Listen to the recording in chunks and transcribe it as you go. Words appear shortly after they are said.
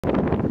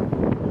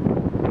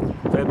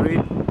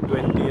February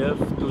 20th,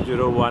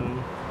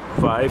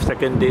 2015,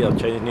 second day of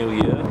Chinese New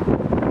Year.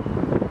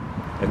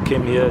 I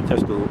came here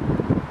just to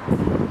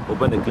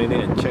open the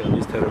clinic and check on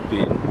this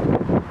terrapin.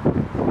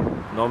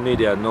 Normally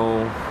there are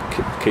no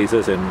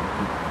cases and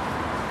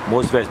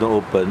most vets don't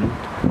open.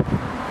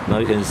 Now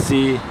you can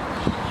see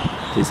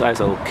his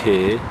eyes are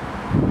okay,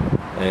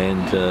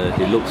 and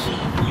he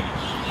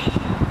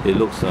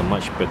looks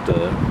much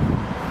better.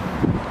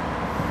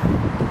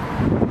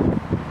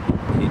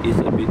 He is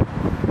a bit,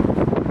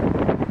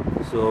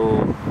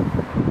 so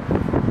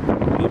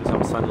give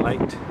some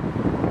sunlight.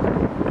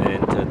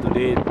 And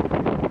today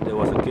there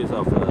was a case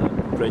of a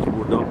French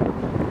bulldog,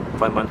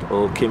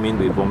 5-month-old, came in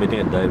with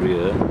vomiting and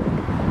diarrhea.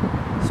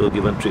 So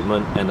given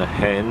treatment, and the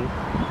hen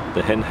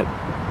had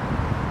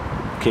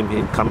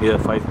come here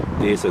 5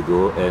 days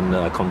ago, and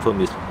I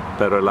confirmed it's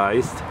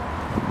paralyzed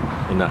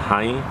in the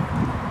hind.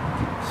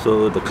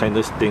 So the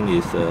kindest thing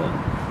is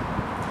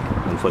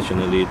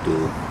unfortunately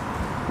to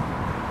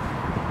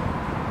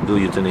do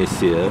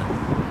euthanasia.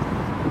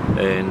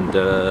 And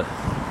the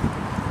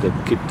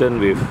kitten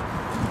with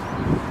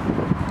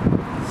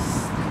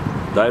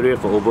diarrhea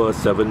for over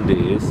 7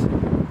 days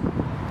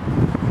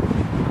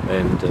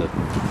and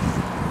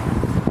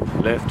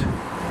left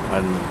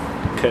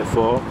uncared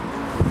for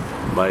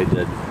by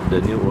the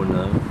new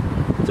owner,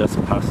 just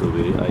passed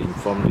away. I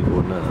informed the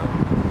owner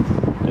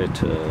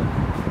that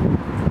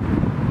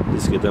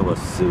this kitten was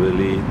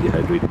severely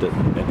dehydrated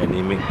and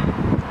anemic.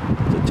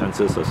 The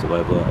chances of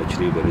survival are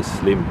actually very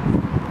slim.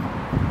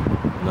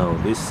 Now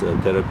this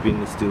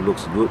terrapin still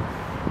looks good,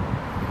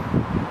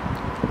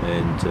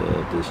 and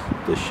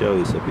the shell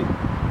is a bit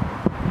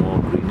more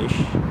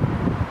greenish.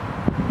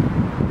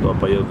 Toa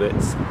Payoh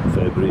Vets,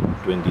 February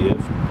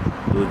 20th,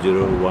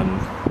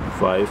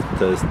 2015,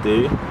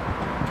 Thursday,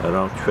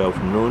 around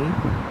 12 noon.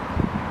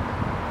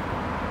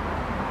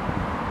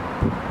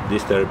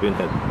 This terrapin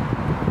had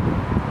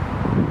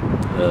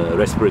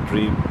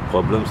respiratory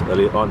problems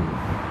early on,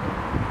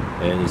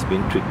 and is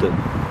being treated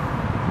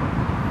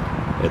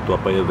at Toa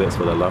Payoh Vets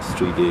for the last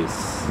 3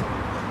 days.